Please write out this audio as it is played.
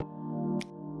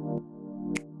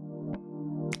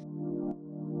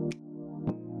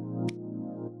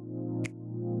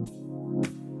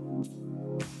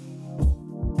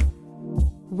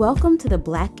Welcome to the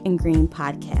Black and Green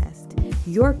Podcast,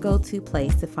 your go-to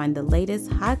place to find the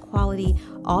latest high-quality,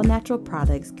 all-natural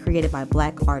products created by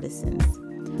Black artisans.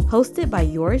 Hosted by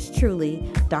yours truly,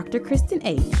 Dr. Kristen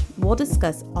H., we'll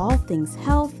discuss all things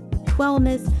health,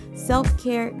 wellness,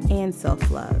 self-care, and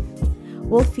self-love.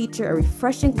 We'll feature a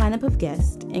refreshing lineup of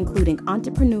guests, including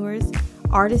entrepreneurs,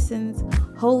 artisans,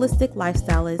 holistic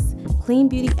lifestylists, clean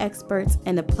beauty experts,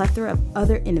 and a plethora of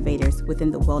other innovators within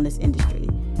the wellness industry.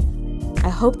 I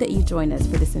hope that you join us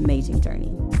for this amazing journey.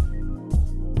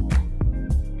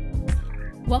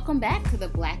 Welcome back to the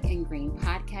Black and Green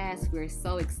Podcast. We're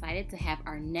so excited to have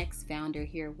our next founder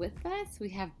here with us. We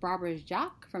have Barbara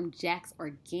Jacq from Jacq's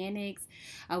Organics.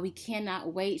 We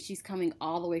cannot wait. She's coming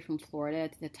all the way from Florida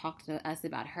to talk to us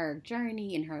about her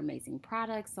journey and her amazing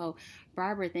products. So,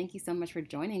 Barbara, thank you so much for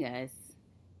joining us.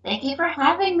 Thank you for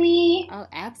having me. Oh,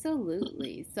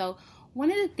 absolutely. So, one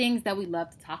of the things that we love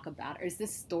to talk about is the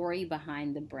story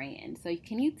behind the brand. So,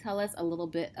 can you tell us a little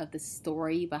bit of the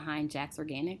story behind Jacq's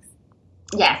Organics?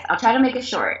 Yes, I'll try to make it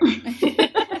short.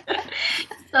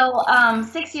 So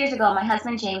 6 years ago, my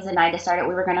husband James and I decided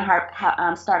we were going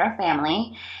to start our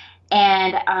family.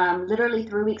 And literally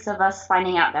 3 weeks of us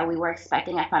finding out that we were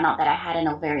expecting, I found out that I had an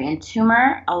ovarian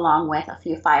tumor along with a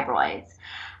few fibroids.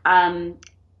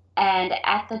 And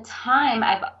at the time,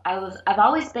 I've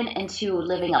always been into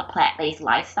living a plant-based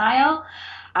lifestyle,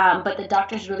 but the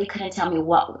doctors really couldn't tell me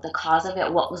what the cause of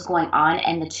it, what was going on,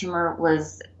 and the tumor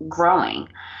was growing.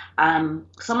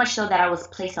 So much so that I was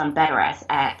placed on bed rest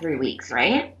at 3 weeks,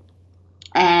 right?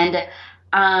 And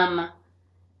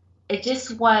it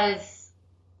just was,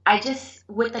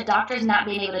 with the doctors not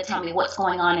being able to tell me what's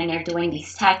going on, and they're doing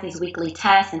these tests, these weekly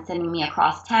tests, and sending me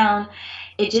across town,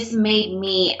 it just made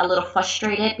me a little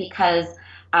frustrated because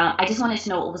I just wanted to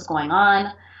know what was going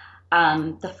on.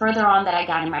 The further on that I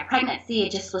got in my pregnancy,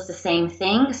 it just was the same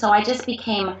thing. So I just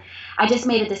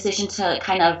made a decision to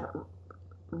kind of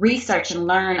research and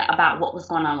learn about what was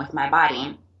going on with my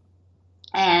body.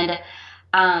 And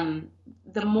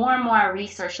the more and more I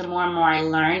researched, the more and more I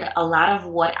learned. A lot of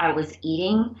what I was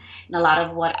eating and a lot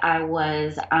of what I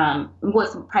was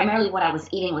primarily what I was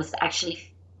eating was actually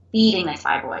feeding the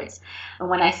fibroids. And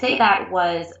when I say that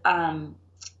was,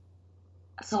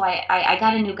 so I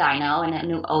got a new gyno and a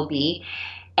new OB,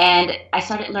 and I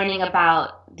started learning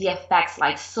about the effects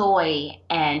like soy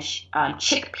and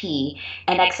chickpea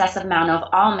and excessive amount of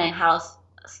almond, how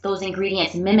those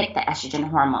ingredients mimic the estrogen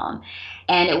hormone.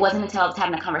 And it wasn't until I was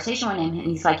having a conversation with him, and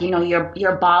he's like,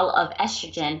 you're a ball of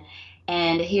estrogen,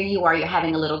 and here you are, you're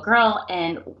having a little girl.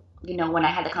 And, when I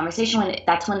had the conversation,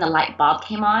 that's when the light bulb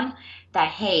came on, that,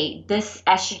 hey, this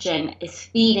estrogen is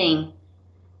feeding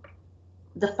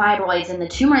the fibroids and the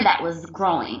tumor that was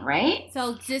growing, right?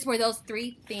 So just were those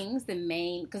three things the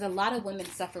main, because a lot of women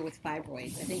suffer with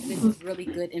fibroids. I think this is really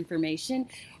good information.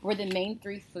 Were the main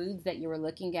three foods that you were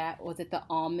looking at, was it the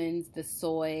almonds, the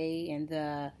soy,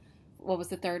 and what was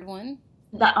the third one?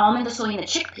 The almond, the soy, and the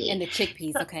chickpea. And the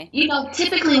chickpeas, okay.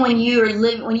 Typically when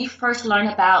you first learn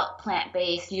about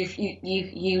plant-based,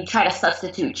 you try to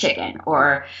substitute chicken.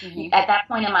 Or at that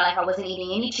point in my life, I wasn't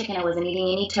eating any chicken, I wasn't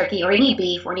eating any turkey or any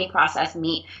beef or any processed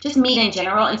meat, just meat in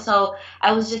general. And so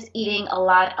I was just eating a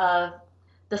lot of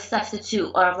the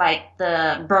substitute of like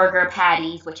the burger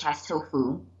patties, which has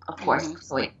tofu. Of course,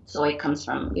 soy comes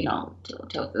from,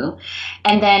 tofu.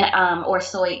 And then, or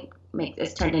soy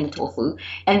it's turned into tofu.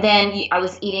 And then I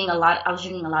was drinking a lot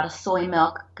of soy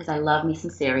milk because I love me some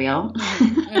cereal.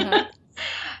 And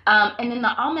then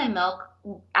the almond milk,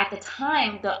 at the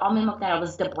time, the almond milk that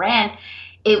was the brand,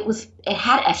 it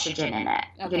had estrogen in it,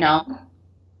 okay.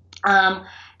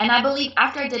 And I believe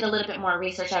after I did a little bit more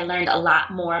research, I learned a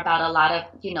lot more about a lot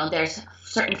of, there's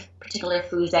certain particular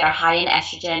foods that are high in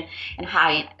estrogen and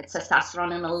high in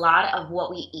testosterone, and a lot of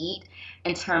what we eat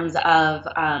in terms of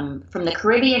from the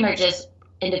Caribbean or just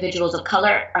individuals of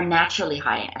color are naturally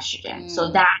high in estrogen.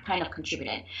 So that kind of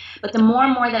contributed. But the more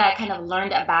and more that I kind of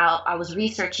learned about, I was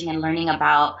researching and learning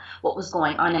about what was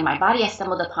going on in my body, I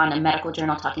stumbled upon a medical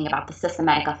journal talking about the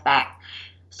systematic effect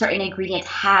certain ingredients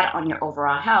had on your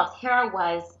overall health. Here I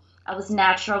was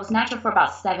natural. I was natural for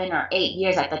about 7 or 8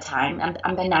 years at the time.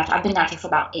 I've been natural for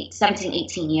about 17,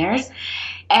 18 years.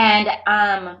 And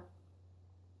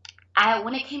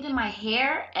when it came to my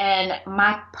hair and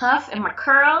my puff and my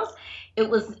curls, it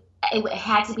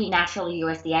had to be natural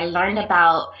USD. I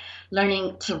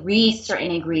learning to read certain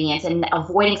ingredients and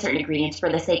avoiding certain ingredients for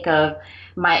the sake of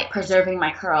preserving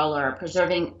my curl or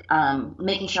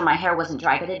making sure my hair wasn't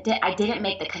dry. But I didn't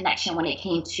make the connection when it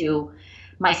came to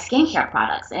my skincare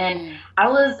products. And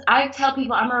I tell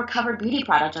people I'm a recovered beauty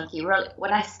product junkie, really,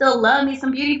 when I still love me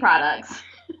some beauty products.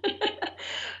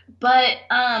 But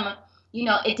I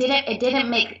didn't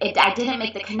make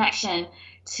the connection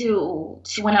to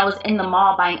when I was in the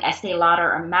mall buying Estee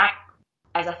Lauder or MAC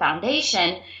as a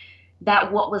foundation,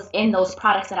 that what was in those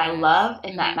products that I Yes. love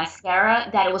in that mascara,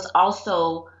 that it was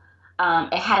also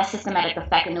it had a systematic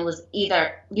effect, and it was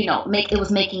either, it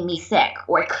was making me sick,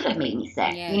 or it could have made me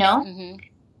sick, Yes.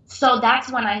 So that's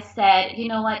when I said, you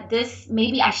know what, this,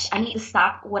 maybe I need to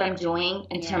stop what I'm doing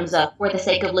in terms of, for the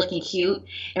sake of looking cute,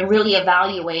 and really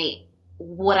evaluate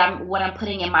what I'm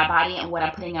putting in my body and what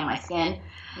I'm putting on my skin.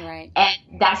 Right.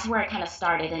 And that's where it kind of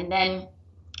started. And then,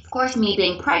 of course, me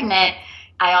being pregnant,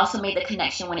 I also made the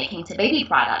connection when it came to baby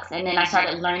products. And then I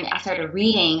started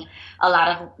reading a lot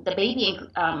of the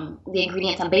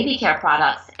ingredients on baby care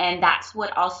products. And that's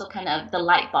what also kind of, the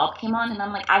light bulb came on. And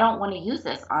I'm like, I don't want to use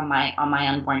this on my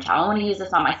unborn child. I don't want to use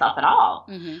this on myself at all.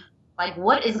 Like,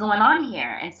 what is going on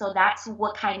here? And so that's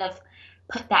what kind of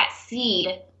put that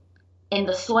seed in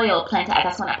the soil,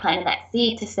 that's when I planted that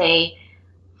seed to say,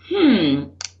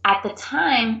 at the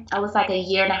time, I was like a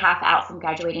year and a half out from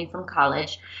graduating from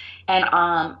college. And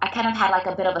I kind of had like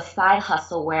a bit of a side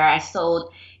hustle where I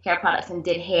sold hair products and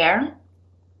did hair.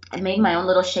 I made my own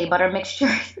little shea butter mixture,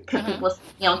 because people would see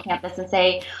me on campus and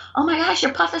say, oh my gosh,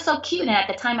 your puff is so cute. And at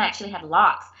the time, I actually had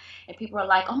locks. And people were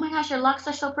like, oh my gosh, your locks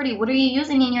are so pretty. What are you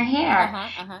using in your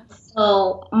hair?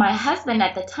 So my husband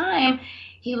at the time,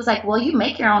 he was like, well, you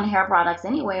make your own hair products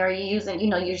anyway. Are you using,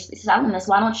 you're selling this.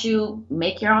 Why don't you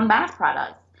make your own bath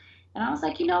products? And I was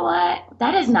like, you know what?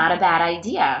 That is not a bad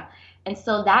idea. And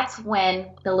so that's when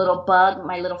the little bug,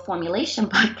 my little formulation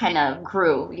bug, kind of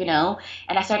grew, and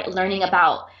I started learning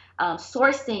about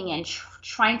sourcing and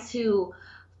trying to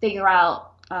figure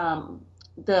out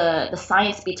the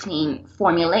science between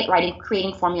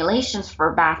creating formulations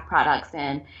for bath products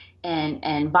and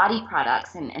body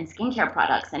products and skincare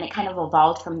products. And it kind of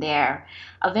evolved from there.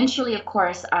 Eventually, of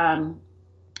course,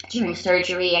 during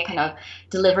surgery, I kind of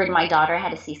delivered my daughter. I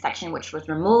had a C-section, which was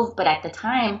removed. But at the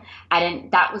time,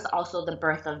 that was also the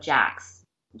birth of Jacq's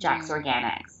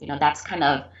Organics. That's kind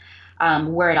of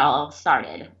where it all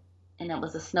started. And it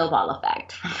was a snowball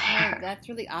effect from there. Oh, that's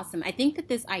really awesome. I think that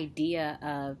this idea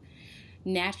of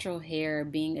natural hair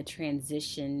being a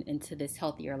transition into this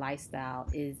healthier lifestyle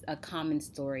is a common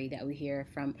story that we hear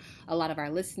from a lot of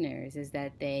our listeners, is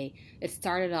that it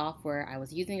started off where I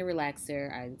was using a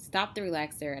relaxer, I stopped the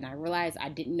relaxer, and I realized I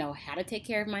didn't know how to take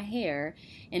care of my hair.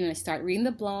 And I start reading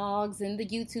the blogs and the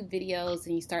YouTube videos,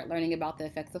 and you start learning about the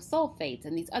effects of sulfates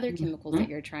and these other chemicals that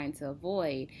you're trying to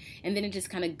avoid. And then it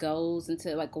just kind of goes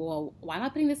into like, well, why am I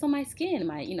putting this on my skin?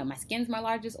 My skin's my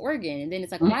largest organ. And then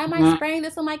it's like, why am I spraying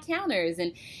this on my counters?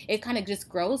 And it kind of just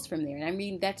grows from there. And I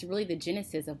mean, that's really the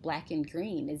genesis of Black and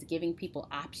Green, is giving people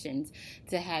options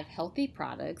to have healthy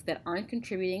products that aren't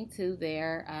contributing to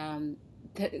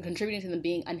contributing to them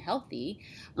being unhealthy,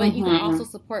 but you can also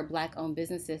support Black-owned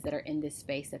businesses that are in this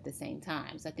space at the same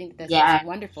time. So I think that's just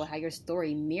wonderful how your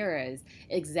story mirrors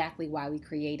exactly why we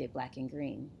created Black and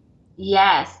Green.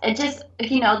 Yes, it just,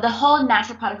 the whole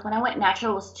natural product, when I went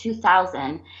natural was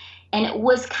 2000, and it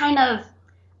was kind of,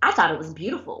 I thought it was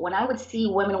beautiful. When I would see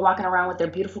women walking around with their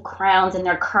beautiful crowns and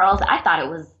their curls, I thought it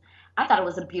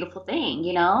was a beautiful thing,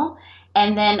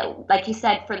 And then, like you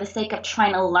said, for the sake of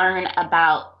trying to learn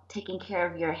about taking care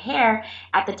of your hair,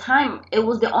 at the time, it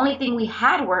was the only thing we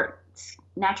had were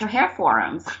natural hair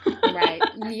forums. Right.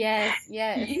 Yes.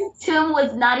 YouTube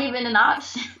was not even an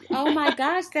option. Oh my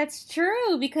gosh, that's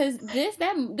true, because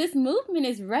this movement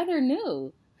is rather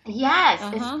new. Yes,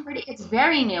 it's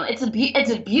very new. It's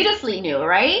beautifully new,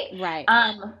 right? Right.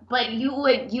 But you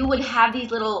would have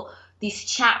these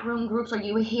chat room groups, or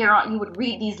you would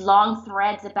read these long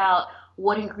threads about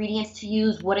what ingredients to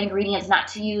use, what ingredients not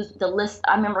to use. The list,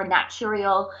 I remember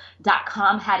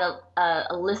Naturial.com had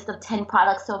a list of 10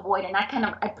 products to avoid, and I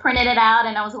printed it out,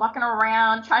 and I was walking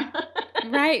around trying to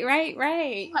Right.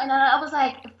 And I was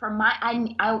like,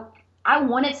 I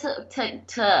wanted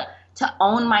to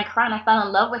own my crown. I fell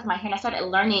in love with my hair, and I started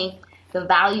learning the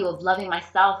value of loving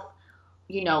myself,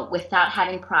 without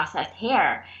having processed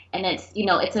hair. And it's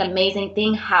an amazing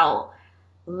thing how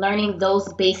learning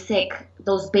those basic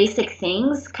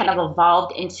things kind of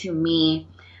evolved into me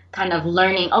kind of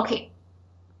learning,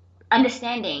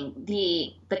 understanding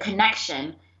the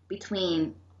connection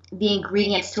between the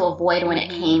ingredients to avoid when it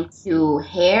came to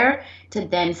hair, to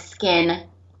then skin,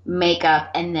 makeup,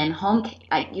 and then home,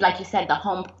 like you said, the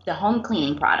home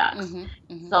cleaning products.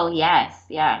 So yes.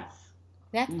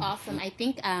 That's awesome. I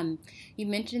think you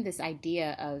mentioned this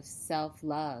idea of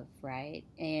self-love, right?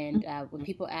 And when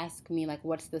people ask me, like,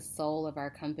 what's the soul of our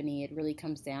company, it really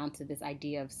comes down to this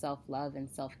idea of self-love and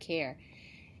self-care.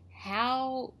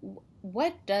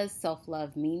 what does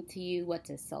self-love mean to you? What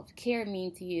does self-care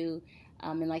mean to you?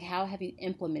 And like, how have you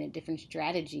implemented different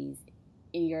strategies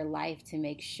in your life to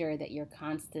make sure that you're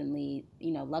constantly,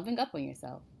 loving up on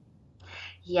yourself?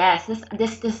 Yes,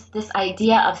 this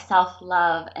idea of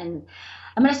self-love, and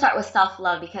I'm going to start with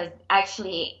self-love because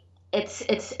actually it's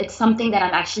something that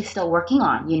I'm actually still working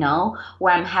on,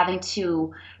 where I'm having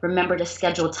to remember to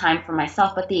schedule time for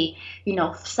myself. But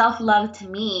self-love to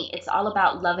me, it's all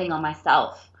about loving on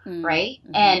myself, right?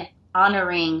 Mm-hmm. And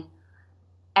honoring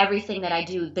everything that I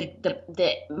do,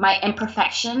 the my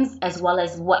imperfections as well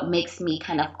as what makes me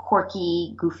kind of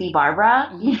quirky, goofy Barbara,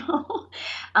 and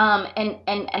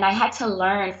I had to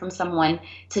learn from someone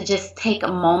to just take a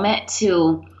moment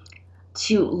to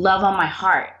love on my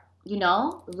heart,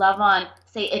 love on,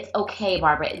 say it's okay,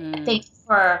 Barbara. Thank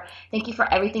you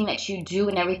for everything that you do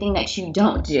and everything that you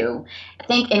don't do.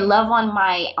 Thank and love on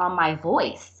my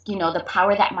voice, the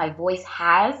power that my voice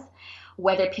has,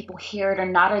 whether people hear it or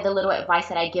not, or the little advice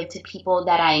that I give to people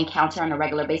that I encounter on a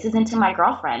regular basis and to my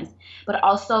girlfriends, but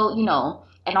also,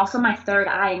 and also my third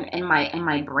eye in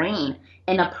my brain,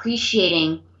 and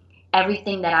appreciating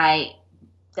everything that I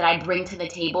bring to the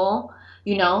table,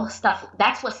 stuff.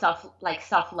 That's what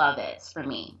self love is for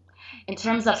me. In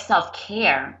terms of self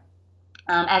care,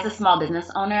 as a small business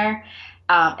owner,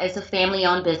 it's a family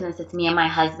owned business. It's me and my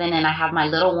husband, and I have my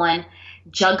little one.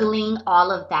 Juggling all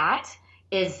of that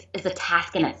is a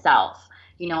task in itself.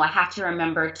 I have to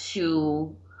remember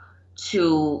to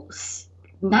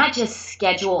not just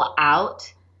schedule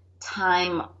out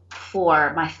time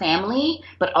for my family,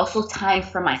 but also time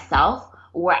for myself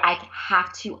where I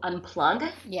have to unplug.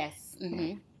 Yes.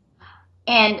 Mm-hmm.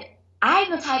 And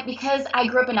I'm the type, because I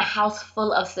grew up in a house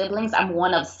full of siblings. I'm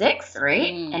one of six,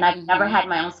 right? Mm-hmm. And I've never had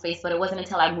my own space, but it wasn't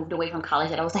until I moved away from college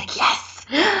that I was like, yes,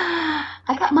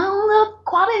 I got my own little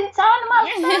quality time to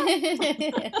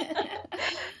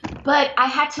myself. But I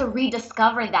had to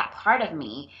rediscover that part of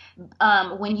me.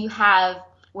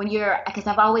 Because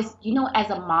I've always, as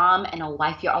a mom and a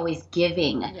wife, you're always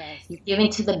giving. Yes. You're giving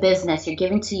to the business, you're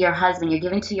giving to your husband, you're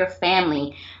giving to your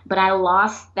family. But I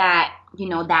lost that,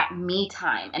 that me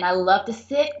time. And I love to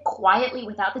sit quietly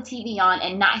without the TV on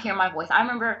and not hear my voice. I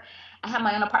remember I had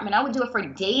my own apartment. I would do it for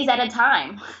days at a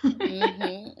time.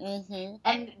 Mm-hmm, mm-hmm.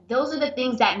 And those are the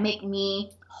things that make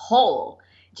me whole.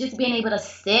 Just being able to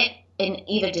sit and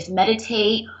either just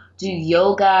meditate, do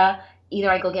yoga. Either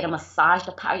I go get a massage,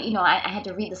 the power, I had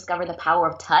to rediscover the power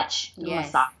of touch through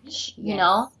massage,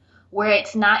 where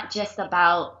it's not just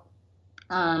about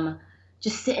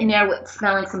just sitting there with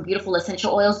smelling some beautiful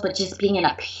essential oils, but just being in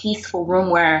a peaceful room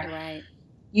where,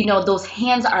 those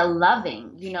hands are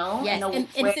loving, Yes. and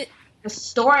it's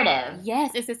restorative.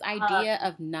 Yes, it's this idea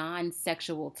of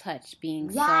non-sexual touch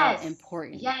being Yes, so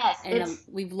important. Yes. And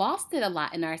we've lost it a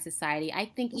lot in our society. I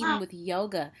think even with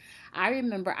yoga, I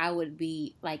remember I would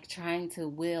be like trying to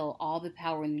will all the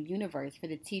power in the universe for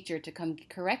the teacher to come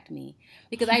correct me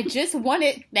because I just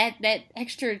wanted that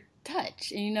extra touch,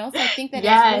 so I think that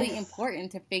it's really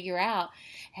important to figure out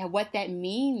what that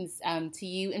means to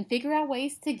you and figure out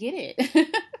ways to get it.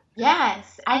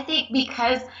 Yes, I think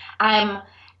because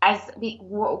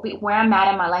where I'm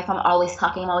at in my life, I'm always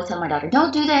talking. I'm always telling my daughter,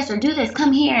 don't do this or do this,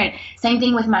 come here. And same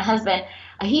thing with my husband.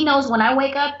 He knows when I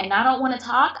wake up and I don't want to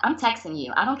talk, I'm texting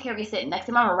you. I don't care if you're sitting next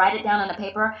to me. I'm going to write it down on a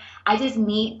paper. I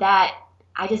need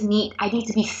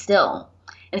to be still.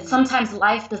 And sometimes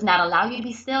life does not allow you to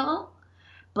be still,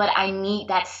 but I need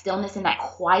that stillness and that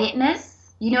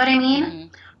quietness. You know what I mean? Mm-hmm.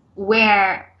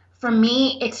 Where for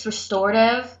me, it's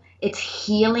restorative. It's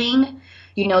healing.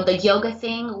 The yoga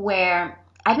thing where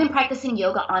I've been practicing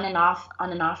yoga on and off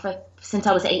since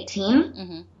I was 18.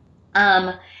 Mm-hmm.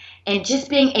 And just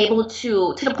being able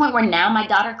to the point where now my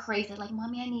daughter craves it, like,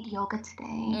 Mommy, I need yoga today.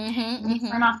 Mm-hmm, Can we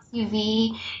turn off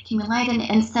TV? Can we light an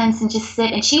incense and just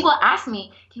sit? And she will ask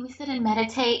me, can we sit and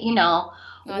meditate? Oh,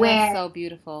 where that's so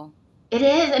beautiful. It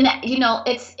is. And,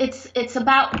 it's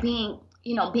about being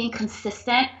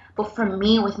consistent. But for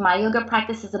me, with my yoga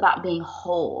practice, it's about being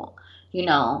whole,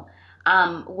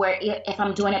 where if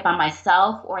I'm doing it by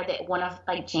myself or that one of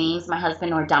like James, my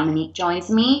husband, or Dominique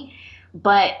joins me,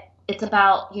 but it's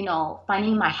about,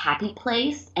 finding my happy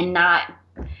place and not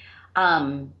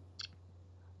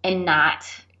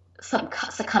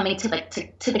succumbing to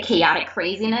the chaotic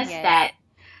craziness that,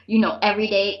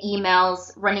 everyday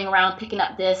emails, running around, picking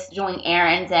up this, doing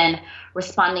errands and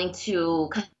responding to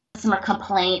customer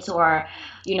complaints or,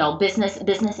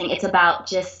 businessing. It's about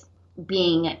just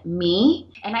being me.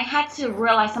 And I had to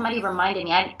realize, somebody reminded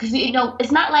me, because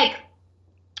it's not like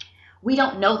we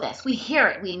don't know this. We hear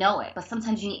it, we know it, but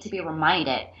sometimes you need to be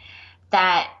reminded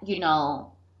that,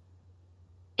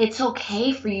 it's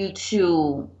okay for you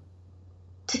to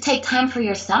take time for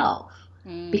yourself,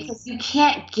 because you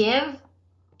can't give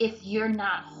if you're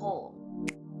not whole.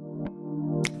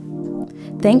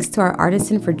 Thanks to our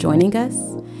artisan for joining us.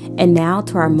 And now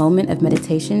to our moment of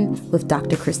meditation with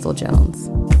Dr. Crystal Jones.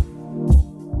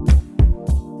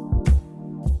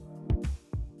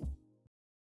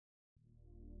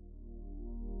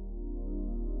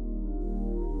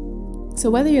 So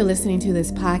whether you're listening to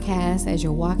this podcast as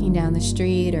you're walking down the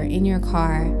street or in your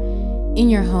car, in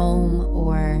your home,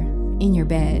 or in your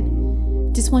bed,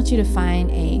 just want you to find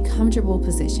a comfortable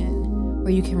position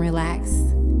where you can relax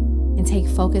and take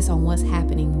focus on what's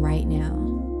happening right now.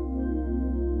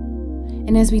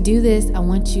 And as we do this, I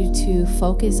want you to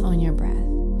focus on your breath,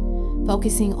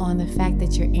 focusing on the fact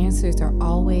that your answers are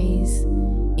always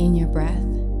in your breath.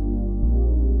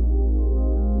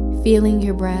 Feeling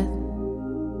your breath,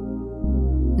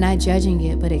 not judging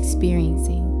it, but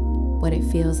experiencing what it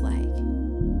feels like.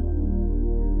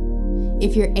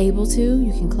 If you're able to,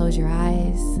 you can close your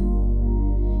eyes.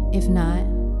 If not,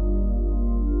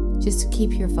 just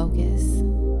keep your focus.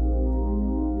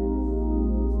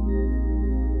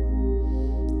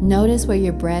 Notice where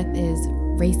your breath is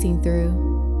racing through.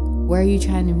 Where are you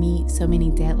trying to meet so many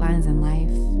deadlines in life?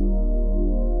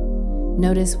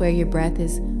 Notice where your breath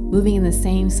is moving in the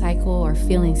same cycle or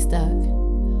feeling stuck.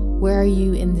 Where are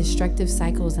you in destructive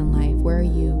cycles in life? Where are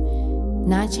you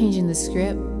not changing the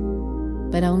script,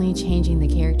 but only changing the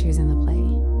characters in the play?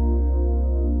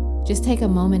 Just take a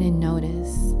moment and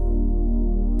notice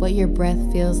what your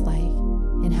breath feels like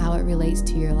and how it relates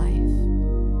to your life.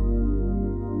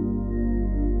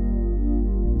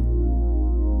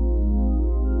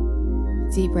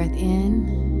 Deep breath in.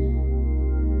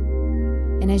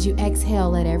 And as you exhale,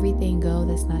 let everything go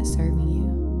that's not serving you.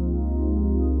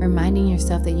 Reminding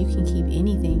yourself that you can keep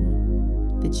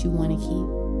anything that you want to keep.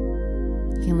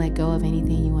 You can let go of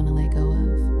anything you want to let go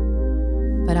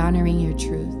of. But honoring your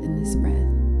truth in this breath.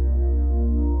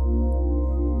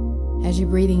 As you're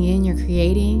breathing in, you're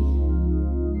creating.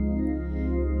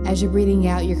 As you're breathing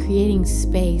out, you're creating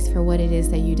space for what it is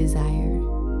that you desire.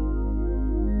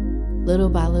 Little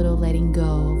by little, letting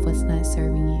go of what's not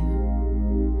serving you.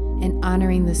 And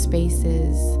honoring the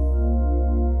spaces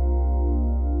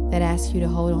that ask you to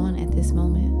hold on at this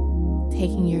moment.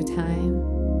 Taking your time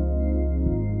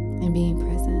and being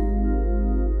present.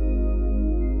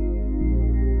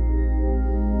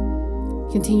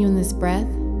 Continue in this breath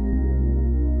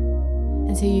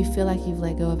until you feel like you've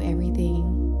let go of everything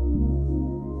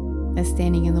that's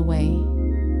standing in the way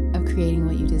of creating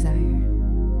what you desire.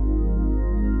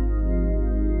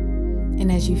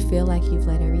 And as you feel like you've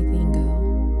let everything go,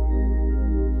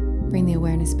 bring the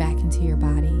awareness back into your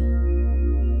body.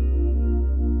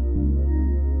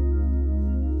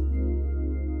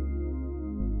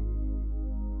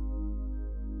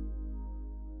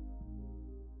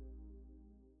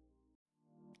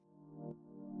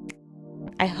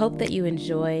 I hope that you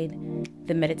enjoyed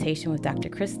the meditation with Dr.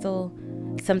 Crystal.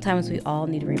 Sometimes we all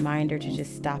need a reminder to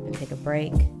just stop and take a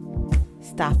break,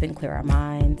 stop and clear our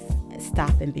minds,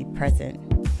 stop and be present.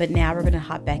 But now we're going to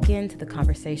hop back into the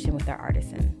conversation with our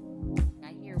artisan.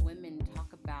 I hear women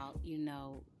talk about,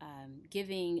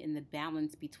 giving and the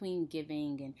balance between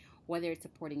giving and whether it's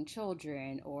supporting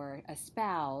children or a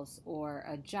spouse or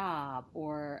a job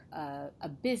or a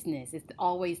business. It's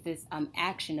always this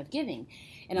action of giving.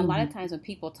 And a lot of times when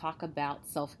people talk about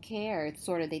self-care, it's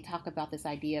sort of, they talk about this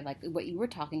idea of like what you were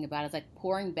talking about is like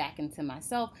pouring back into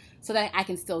myself so that I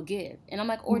can still give. And I'm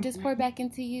like, or just pour back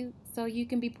into you so you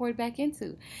can be poured back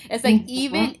into. It's like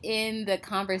even in the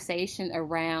conversation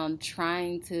around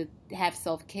trying to have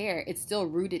self-care, it's still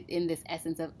rooted in this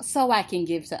essence of so I can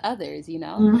give to others,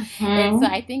 And so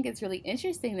I think it's really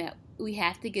interesting that we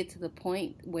have to get to the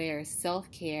point where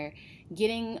self-care,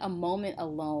 getting a moment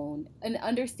alone and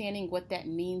understanding what that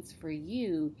means for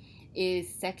you is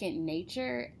second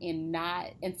nature and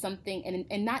not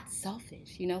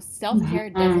selfish. Self-care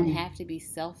doesn't have to be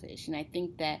selfish. And I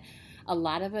think that a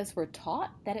lot of us were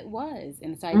taught that it was.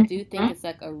 And so I do think it's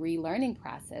like a relearning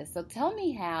process. So tell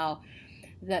me how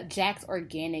the Jacq's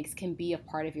Organics can be a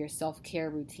part of your self-care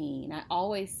routine. I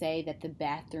always say that the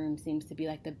bathroom seems to be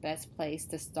like the best place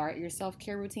to start your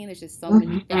self-care routine. There's just so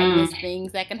many fabulous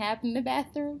things that can happen in the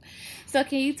bathroom. So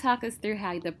can you talk us through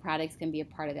how the products can be a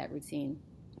part of that routine?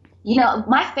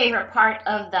 My favorite part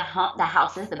of the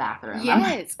house is the bathroom.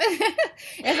 Yes.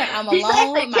 It's like I'm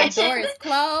alone, my door is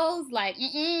closed, like,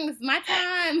 it's my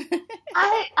time.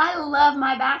 I love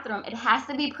my bathroom. It has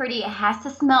to be pretty. It has to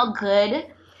smell good.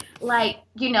 Like,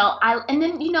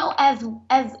 as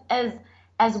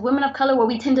as women of color, where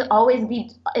we tend to always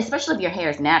be, especially if your hair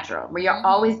is natural, where you're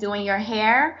always doing your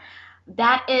hair,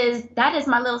 that is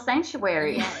my little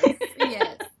sanctuary. Yes,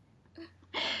 yes.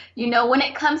 You know, when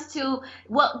it comes to,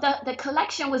 well, the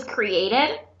collection was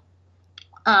created,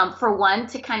 for one,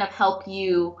 to kind of help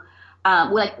you,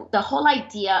 like the whole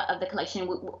idea of the collection,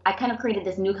 I kind of created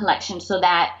this new collection so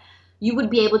that you would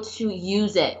be able to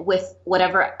use it with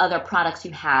whatever other products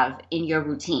you have in your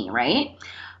routine, right?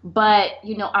 But,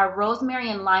 you know, our rosemary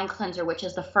and lime cleanser, which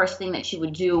is the first thing that you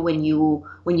would do when you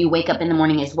wake up in the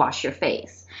morning, is wash your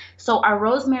face. So our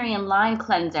rosemary and lime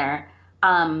cleanser,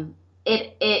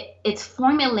 it's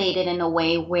formulated in a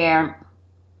way where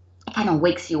it kind of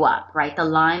wakes you up, right? The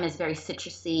lime is very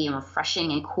citrusy and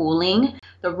refreshing and cooling.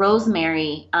 The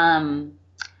rosemary,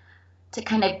 to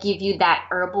kind of give you that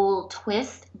herbal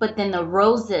twist, but then the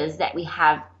roses that we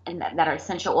have and that are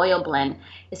essential oil blend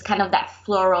is kind of that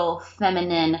floral,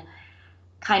 feminine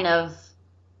kind of,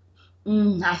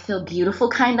 I feel beautiful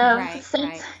kind of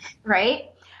scent, right?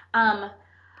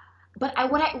 But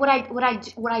what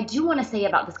I do want to say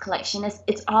about this collection is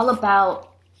it's all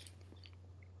about,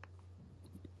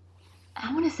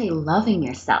 I want to say, loving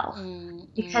yourself,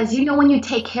 because you know, when you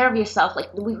take care of yourself,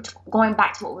 like we were going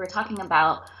back to what we were talking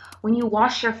about, when you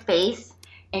wash your face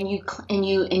and you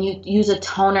use a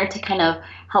toner to kind of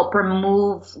help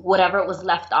remove whatever was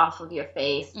left off of your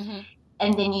face,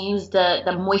 and then you use the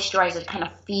moisturizer to kind of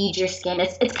feed your skin.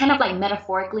 It's kind of like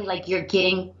metaphorically like you're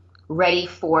getting ready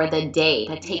for the day,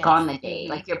 to take on the day.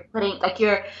 Like you're putting, like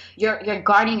you're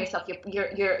guarding yourself.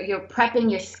 You're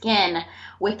prepping your skin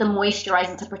with the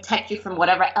moisturizer to protect you from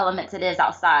whatever elements it is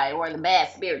outside, or the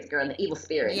bad spirits, girl, the evil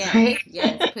spirits. Yes, right?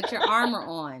 Yes. Put your armor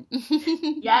on.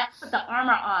 Yes, put the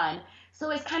armor on. So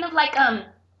it's kind of like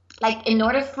in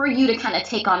order for you to kind of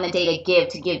take on the day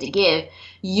to give,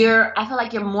 I feel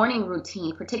like your morning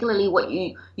routine, particularly what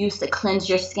you use to cleanse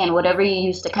your skin, whatever you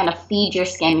use to kind of feed your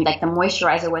skin, like the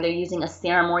moisturizer, whether you're using a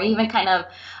serum or even kind of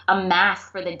a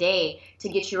mask for the day to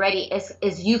get you ready,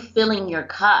 is you filling your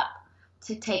cup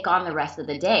to take on the rest of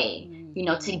the day, you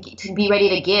know, to be ready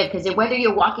to give. Because whether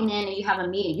you're walking in and you have a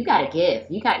meeting, you got to give.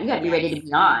 You got to be ready to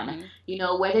be on. You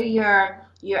know, whether you're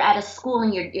at a school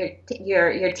and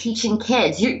you're teaching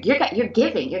kids, you're giving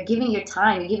your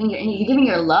time, you're giving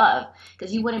your love,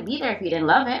 because you wouldn't be there if you didn't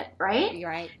love it, right? You're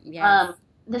right. Yes.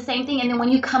 The same thing. And then when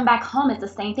you come back home, it's the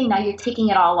same thing. Now you're taking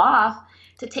it all off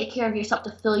to take care of yourself, to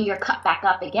fill your cup back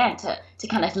up again, to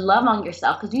kind of love on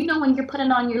yourself. Because you know, when you're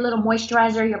putting on your little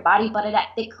moisturizer, your body butter,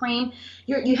 that thick cream,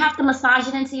 you have to massage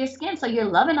it into your skin, so you're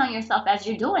loving on yourself as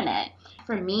you're doing it.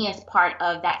 For me, as part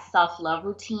of that self-love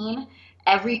routine,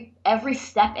 every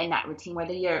step in that routine,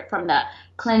 whether you're from the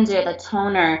cleanser, the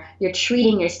toner, you're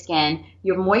treating your skin,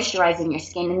 you're moisturizing your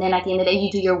skin, and then at the end of the day, you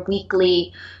do your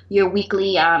weekly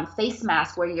face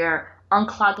mask, where you're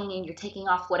unclogging and you're taking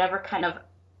off whatever kind of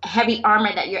heavy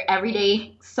armor that your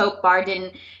everyday soap bar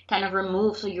didn't kind of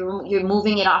remove, so you're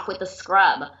moving it off with a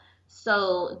scrub.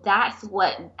 So that's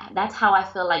how I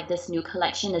feel like this new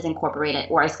collection is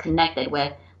incorporated, or is connected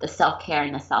with the self-care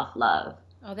and the self-love.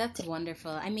 Oh, that's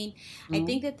wonderful. I mean, I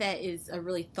think that is a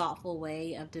really thoughtful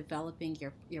way of developing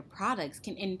your products.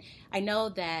 And I know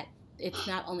that it's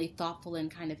not only thoughtful in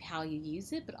kind of how you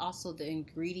use it, but also the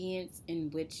ingredients in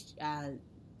which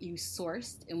you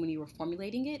sourced and when you were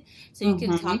formulating it. So you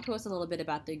can talk to us a little bit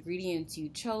about the ingredients you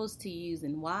chose to use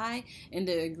and why, and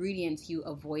the ingredients you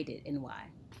avoided and why.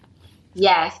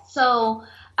 Yes. So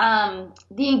the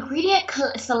ingredient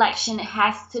selection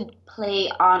has to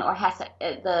play on, or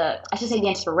the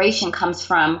inspiration comes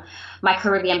from my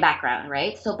Caribbean background,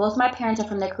 right? So both my parents are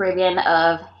from the Caribbean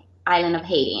island of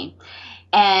Haiti.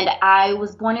 And I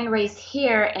was born and raised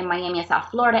here in Miami and South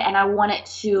Florida, and I wanted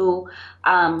to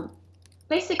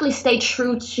basically stay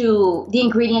true to the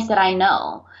ingredients that I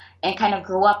know and kind of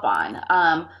grew up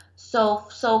on. So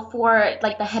for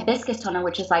like the hibiscus toner,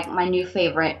 which is like my new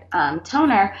favorite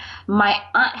toner, my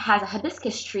aunt has a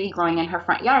hibiscus tree growing in her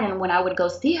front yard, and when I would go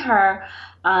see her,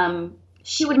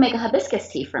 she would make a hibiscus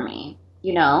tea for me,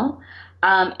 you know?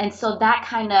 And so that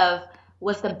kind of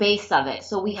was the base of it.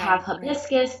 So we have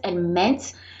hibiscus and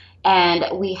mint,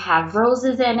 and we have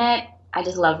roses in it. I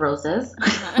just love roses.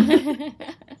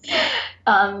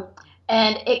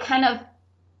 And it kind of,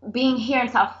 being here in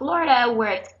South Florida,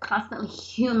 where it's constantly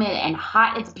humid and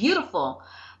hot, it's beautiful.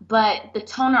 But the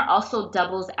toner also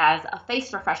doubles as a face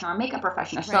refreshener or makeup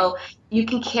refreshener. Right. So you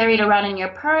can carry it around in your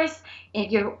purse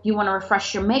if you want to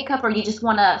refresh your makeup, or you just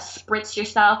want to spritz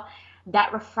yourself.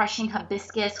 That refreshing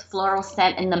hibiscus floral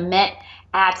scent and the mint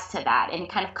adds to that, and it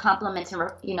kind of complements, and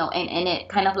it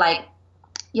kind of like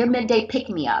your midday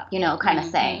pick-me-up, kind of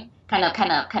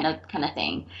kind of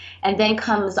thing. And then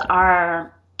comes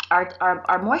our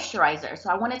moisturizer. So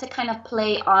I wanted to kind of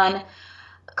play on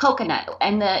coconut.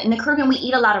 And in the Caribbean, we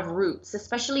eat a lot of roots,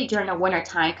 especially during the winter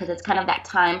time, because it's kind of that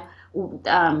time,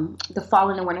 the fall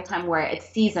and the winter time where it's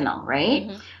seasonal,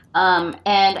 right?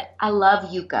 And I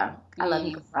love yuca. I love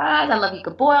yuca fries. I love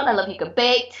yuca boiled. I love yuca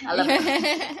baked. I love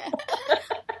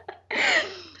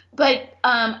But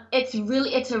it's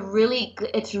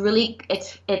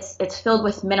filled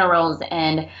with minerals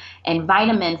and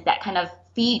vitamins that kind of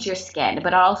feed your skin,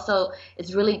 but also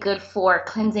it's really good for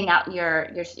cleansing out your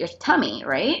tummy,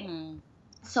 right?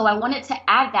 So I wanted to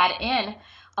add that in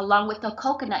along with the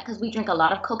coconut, because we drink a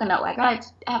lot of coconut. I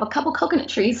have a couple coconut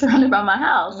trees surrounded by my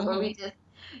house, where we just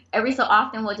every so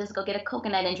often we'll just go get a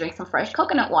coconut and drink some fresh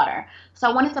coconut water. So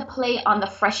I wanted to play on the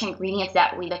fresh ingredients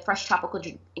the fresh tropical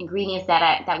ingredients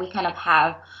that we kind of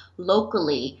have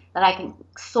locally, that I can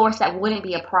source, that wouldn't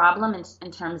be a problem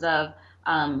in terms of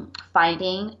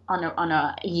finding on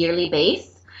a yearly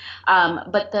base.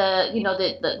 But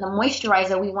the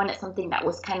moisturizer, we wanted something that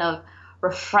was kind of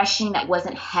refreshing, that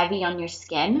wasn't heavy on your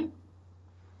skin.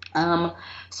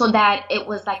 So that it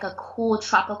was like a cool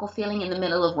tropical feeling in the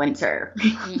middle of winter.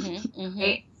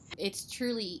 Right? It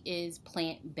truly is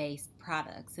plant-based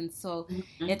products, and so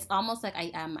it's almost like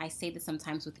I say this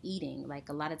sometimes with eating. Like,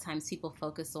 a lot of times people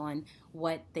focus on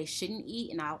what they shouldn't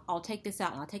eat, and I'll take this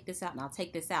out, and I'll take this out, and I'll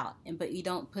take this out, but you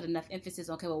don't put enough emphasis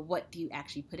on, okay, well, what do you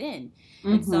actually put in?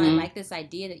 And so I like this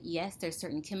idea that yes, there's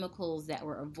certain chemicals that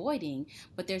we're avoiding,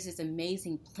 but there's this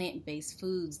amazing plant-based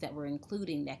foods that we're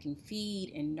including that can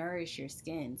feed and nourish your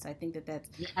skin. So I think that that's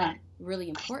really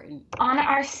important. On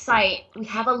our site, we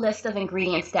have a list of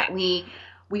ingredients that we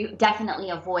definitely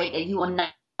avoid, that you will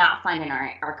not find in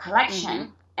our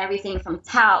collection. Everything from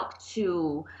talc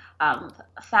to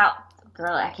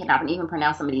girl, I cannot even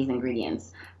pronounce some of these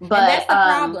ingredients. But and that's the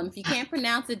problem. If you can't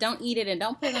pronounce it, don't eat it, and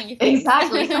don't put it on your face.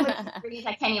 Exactly. Some of these ingredients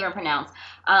I can't even pronounce.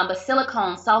 But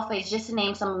silicone, sulfates, just to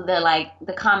name some of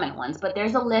the common ones. But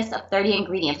there's a list of 30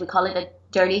 ingredients. We call it the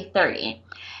Dirty 30,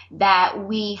 that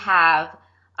we have.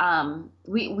 You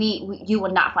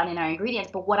will not find in our ingredients.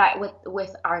 But what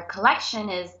with our collection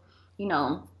is,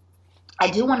 I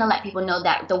do want to let people know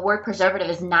that the word preservative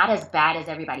is not as bad as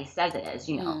everybody says it is.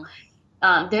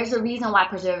 There's a reason why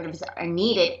preservatives are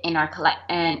needed in our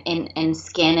in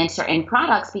skin and certain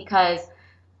products, because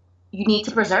you need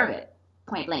to preserve it,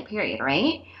 point blank, period,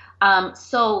 right?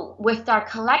 So with our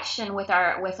collection, with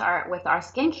our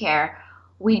skincare,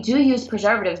 we do use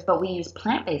preservatives, but we use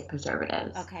plant-based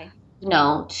preservatives. Okay.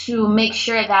 To make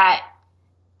sure that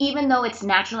even though it's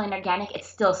natural and organic, it's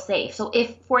still safe. So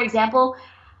if, for example,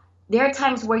 there are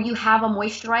times where you have a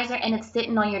moisturizer and it's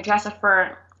sitting on your dresser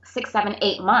for 6, 7,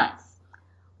 8 months.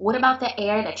 What about the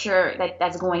air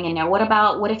that's going in there? What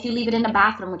if you leave it in the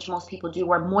bathroom, which most people do,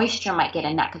 where moisture might get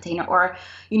in that container, or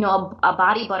a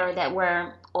body butter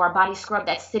or a body scrub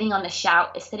that's sitting in the shower,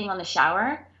 as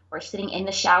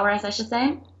I should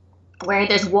say, where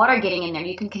there's water getting in there,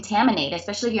 you can contaminate,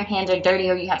 especially if your hands are dirty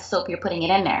or you have soap, you're putting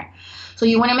it in there. So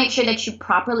you want to make sure that you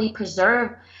properly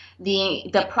preserve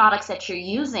the products that you're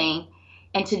using.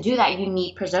 And to do that, you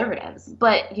need preservatives.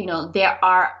 But, there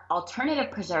are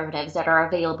alternative preservatives that are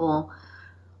available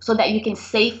so that you can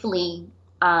safely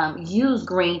use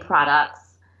green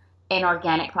products and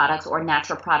organic products or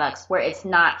natural products where it's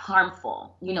not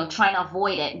harmful, trying to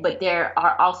avoid it. But there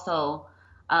are also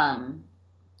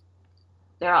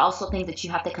things that you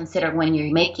have to consider when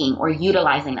you're making or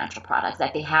utilizing natural products,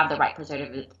 that they have the right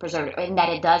preservative, and that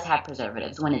it does have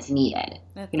preservatives when it's needed.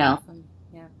 That's awesome.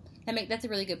 Yeah. That's a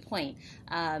really good point.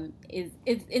 And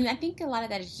I think a lot of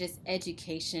that is just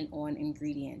education on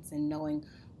ingredients and knowing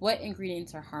what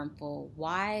ingredients are harmful,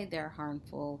 why they're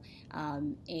harmful,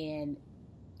 and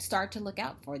start to look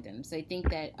out for them. So I think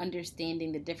that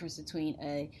understanding the difference between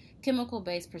a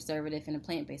chemical-based preservative and a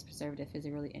plant-based preservative is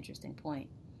a really interesting point.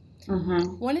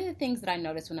 One of the things that I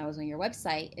noticed when I was on your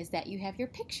website is that you have your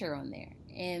picture on there,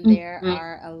 and there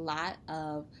are a lot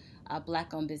of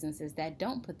Black-owned businesses that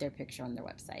don't put their picture on their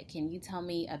website. Can you tell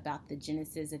me about the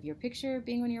genesis of your picture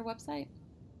being on your website?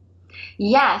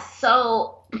 Yes.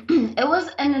 So it was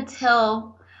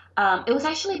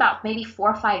actually about maybe 4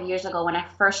 or 5 years ago when I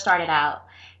first started out,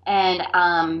 and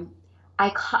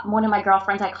one of my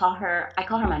girlfriends, I call her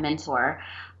my mentor,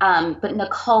 but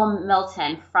Nicole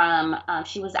Milton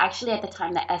she was actually at the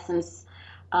time the Essence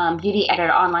beauty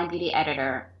editor, online beauty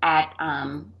editor at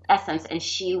Essence, and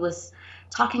she was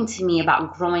talking to me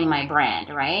about growing my brand,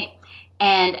 right?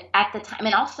 And at the time,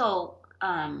 and also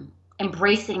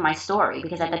embracing my story,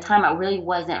 because at the time I really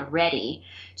wasn't ready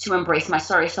to embrace my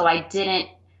story. So I didn't,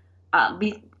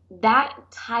 that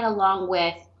tied along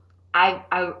with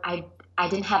I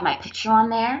didn't have my picture on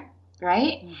there,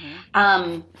 right?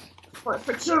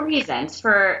 For two reasons: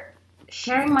 for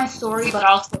sharing my story, but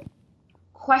also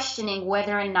questioning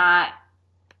whether or not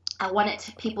I wanted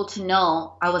people to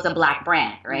know I was a Black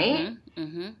brand, right?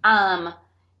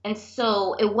 And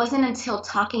so it wasn't until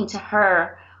talking to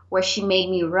her where she made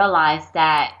me realize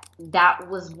that that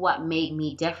was what made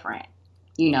me different.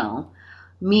 You know,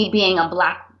 me being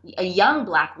a young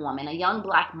Black woman, a young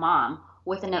Black mom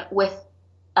with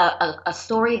a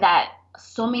story that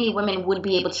so many women would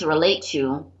be able to relate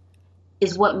to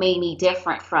is what made me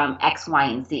different from X, Y,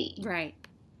 and Z. Right.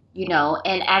 You know,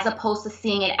 and as opposed to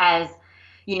seeing it as,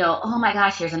 you know, oh my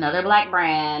gosh, here's another Black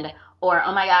brand, or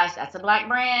oh my gosh, that's a Black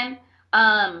brand.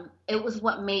 It was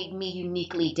what made me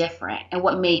uniquely different and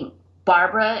what made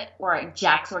Barbara or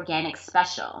Jacq's Organic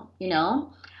special, you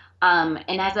know?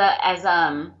 And as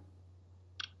a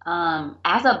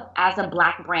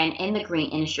Black brand in the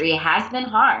green industry, it has been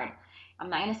hard. I'm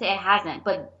not gonna say it hasn't,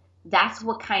 but that's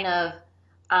what kind of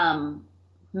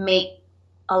make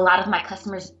a lot of my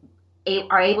customers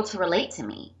are able to relate to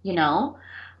me, you know,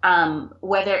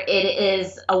 whether it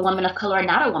is a woman of color or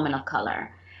not a woman of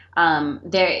color.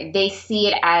 They see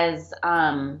it as,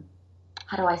 how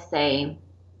do I say?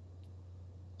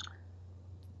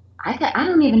 I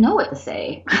don't even know what to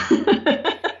say.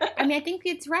 I mean, I think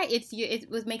it's right. It's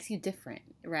what makes you different,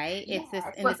 right? Yeah,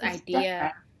 it's this idea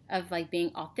different. of like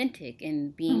being authentic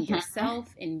and being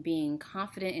yourself and being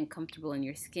confident and comfortable in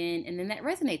your skin, and then that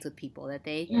resonates with people. That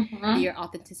your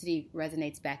authenticity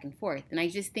resonates back and forth. And I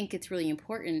just think it's really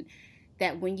important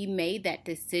that when you made that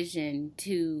decision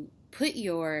to put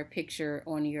your picture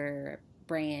on your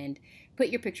brand, put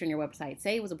your picture on your website,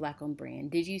 say it was a Black-owned brand,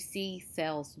 did you see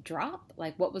sales drop?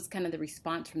 Like, what was kind of the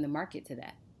response from the market to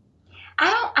that?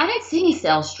 I didn't see any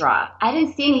sales drop. I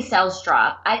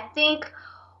think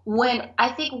when,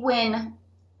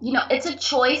 you know, it's a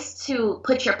choice to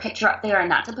put your picture up there or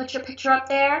not to put your picture up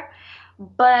there.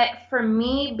 But for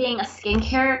me, being a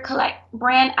skincare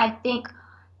brand, I think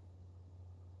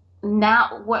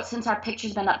now since our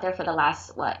picture's been up there for the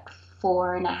last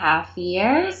 4.5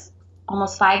 years,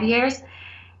 almost 5 years,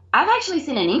 I've actually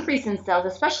seen an increase in sales,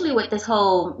 especially with this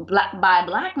whole Buy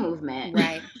Black movement.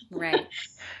 Right.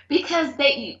 Because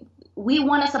we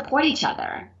want to support each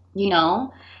other, you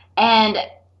know, and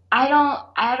I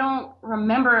don't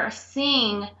remember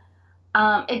seeing,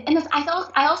 I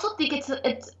also think it's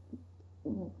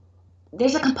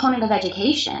there's a component of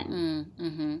education,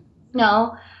 you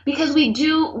know, because we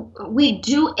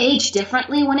do age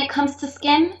differently when it comes to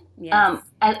skin. Yes.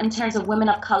 In terms of women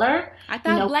of color. I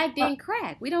thought Black didn't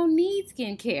crack. We don't need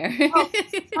skincare.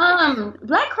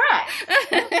 Black crack.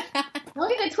 Don't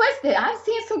get it twisted. I've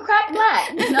seen some crack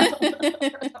Black. You know?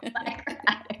 Black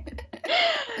crack.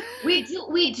 We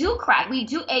do crack. We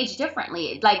do age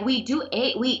differently. Like we do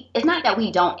age. It's not that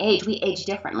we don't age. We age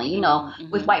differently. You know,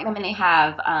 with white women, they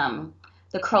have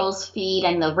the crow's feet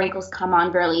and the wrinkles come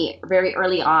on very, very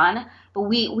early on. But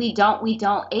we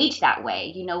don't age that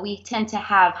way. You know, we tend to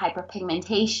have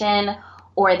hyperpigmentation,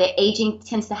 or the aging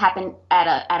tends to happen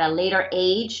at a later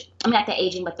age. I mean, not the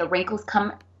aging, but the wrinkles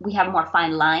come. We have more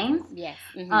fine lines. Yes.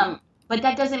 But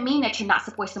that doesn't mean that you're not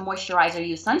supposed to moisturize or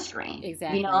use sunscreen.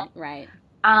 Exactly. You know? Right.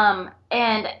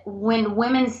 And when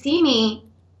women see me,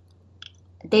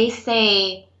 they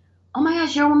say, "Oh my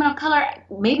gosh, you're a woman of color.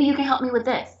 Maybe you can help me with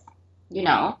this." You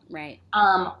know. Right.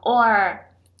 Or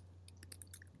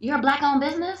you're a Black-owned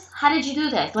business? How did you do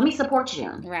this? Let me support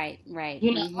you. Right.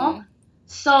 You know?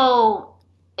 So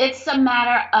it's a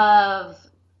matter of,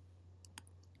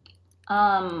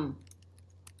 I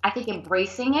think,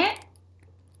 embracing it,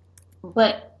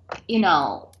 but, you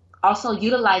know, also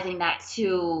utilizing that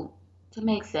to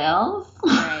make sales.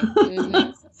 Right.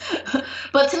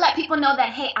 But to let people know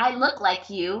that, hey, I look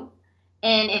like you,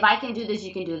 and if I can do this,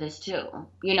 you can do this too,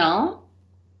 you know?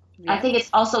 Yeah. I think it's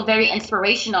also very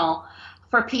inspirational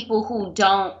for people who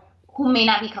may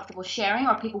not be comfortable sharing,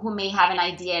 or people who may have an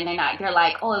idea and they're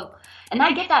like, oh, and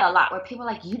I get that a lot, where people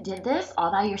are like, you did this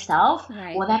all by yourself?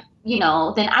 Right. Well, that, you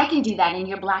know, then I can do that, and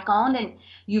you're Black owned, and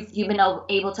you've been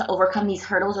able to overcome these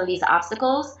hurdles or these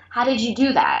obstacles. How did you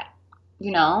do that?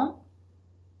 You know?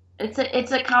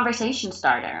 It's a conversation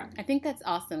starter. I think that's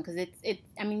awesome, because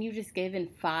I mean, you've just given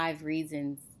 5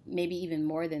 reasons, maybe even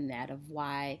more than that, of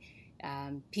why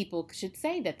people should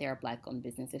say that they're a Black-owned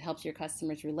business. It helps your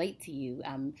customers relate to you,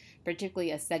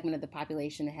 particularly a segment of the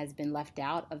population that has been left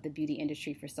out of the beauty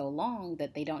industry for so long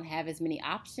that they don't have as many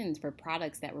options for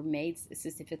products that were made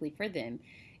specifically for them.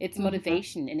 It's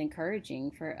motivation and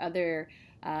encouraging for other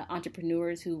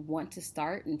entrepreneurs who want to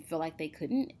start and feel like they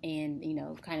couldn't, and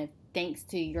kind of thanks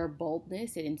to your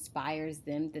boldness, it inspires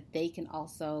them that they can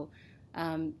also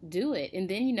do it. And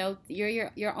then you're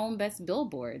your own best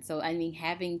billboard. So I mean,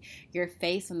 having your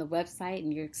face on the website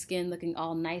and your skin looking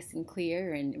all nice and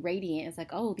clear and radiant, it's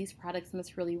like, oh, these products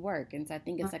must really work. And so I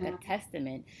think it's like a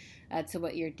testament to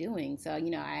what you're doing. So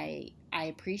I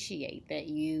appreciate that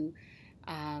you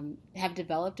have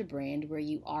developed a brand where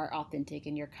you are authentic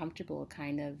and you're comfortable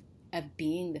kind of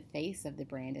being the face of the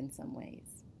brand in some ways.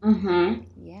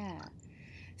 Yeah.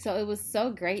 So it was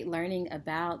so great learning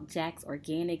about Jacq's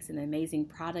Organics and the amazing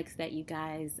products that you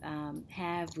guys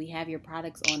have. We have your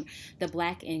products on the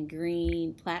Black and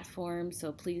Green platform,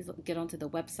 so please get onto the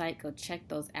website, go check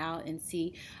those out and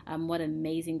see what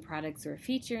amazing products we're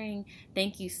featuring.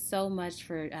 Thank you so much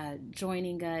for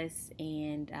joining us,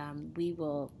 and we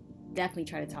will definitely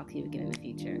try to talk to you again in the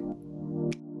future.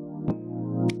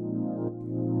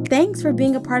 Thanks for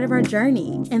being a part of our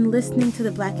journey and listening to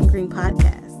the Black and Green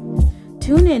podcast.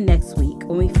 Tune in next week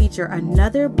when we feature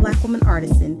another Black woman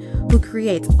artisan who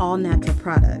creates all natural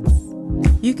products.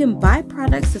 You can buy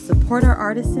products to support our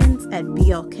artisans at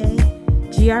blkgrn.com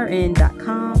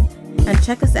and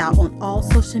check us out on all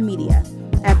social media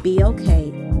at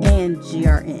BLK and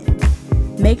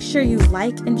GRN. Make sure you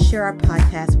like and share our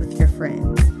podcast with your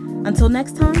friends. Until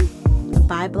next time,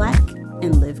 buy Black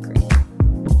and live green.